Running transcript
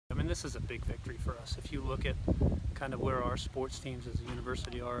this is a big victory for us. If you look at kind of where our sports teams as a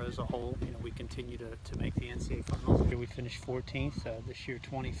university are as a whole, we continue to make the NCAA finals. We finished 14th, this year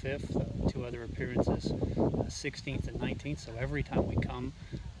 25th, 2 other appearances, 16th and 19th. So every time we come,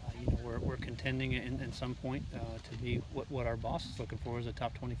 we're contending in some point to be what our boss is looking for is a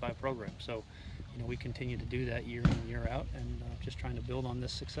top 25 program. So, we continue to do that year in, year out, and just trying to build on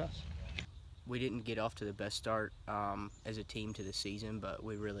this success. We didn't get off to the best start as a team to the season, but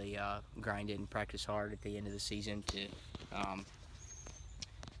we really grinded and practiced hard at the end of the season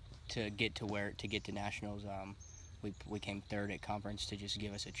to get to nationals. We came 3rd at conference to just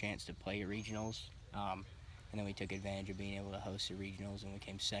give us a chance to play at regionals, and then we took advantage of being able to host the regionals, and we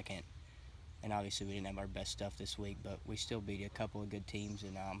came 2nd. And obviously we didn't have our best stuff this week, but we still beat a couple of good teams,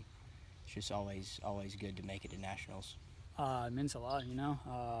 and it's just always good to make it to nationals. It means a lot,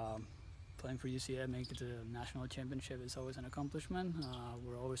 playing for UCF, making it to the national championship is always an accomplishment.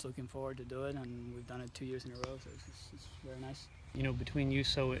 We're always looking forward to do it, and we've done it 2 years in a row, so it's very nice. Between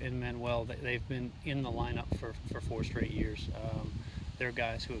USO and Manuel, they've been in the lineup for 4 straight years. They're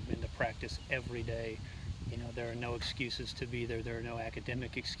guys who have been to practice every day. There are no excuses to be there. There are no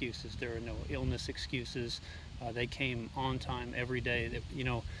academic excuses. There are no illness excuses. They came on time every day.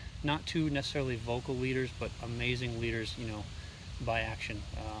 Not 2 necessarily vocal leaders, but amazing leaders, by action.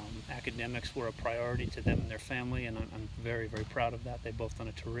 Academics were a priority to them and their family, and I'm very, very proud of that. They've both done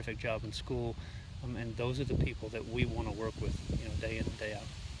a terrific job in school, and those are the people that we want to work with, day in and day out.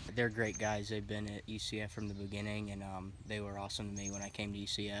 They're great guys. They've been at UCF from the beginning, and they were awesome to me when I came to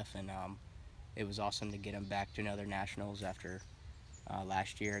UCF, and it was awesome to get them back to another nationals after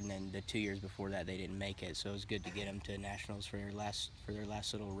last year, and then the 2 years before that they didn't make it, so it was good to get them to nationals for their last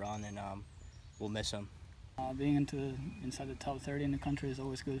little run, and we'll miss them. Being inside the top 30 in the country is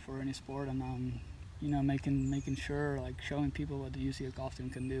always good for any sport, and making sure, showing people what the UCF golf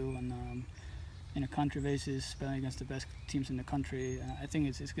team can do, and in a country basis, playing against the best teams in the country. I think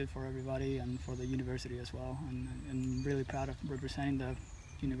it's good for everybody and for the university as well, and I'm really proud of representing the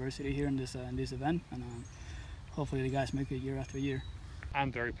university here in this event, and hopefully the guys make it year after year.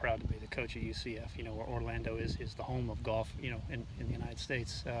 I'm very proud to be the coach at UCF. Where Orlando is the home of golf, in the United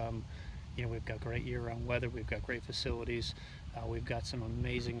States. We've got great year-round weather. We've got great facilities. We've got some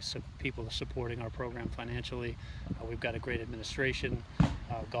amazing people supporting our program financially. We've got a great administration,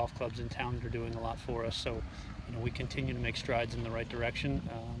 golf clubs in town that are doing a lot for us. So, we continue to make strides in the right direction.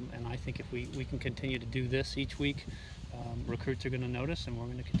 And I think if we can continue to do this each week, recruits are going to notice, and we're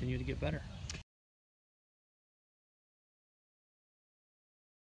going to continue to get better.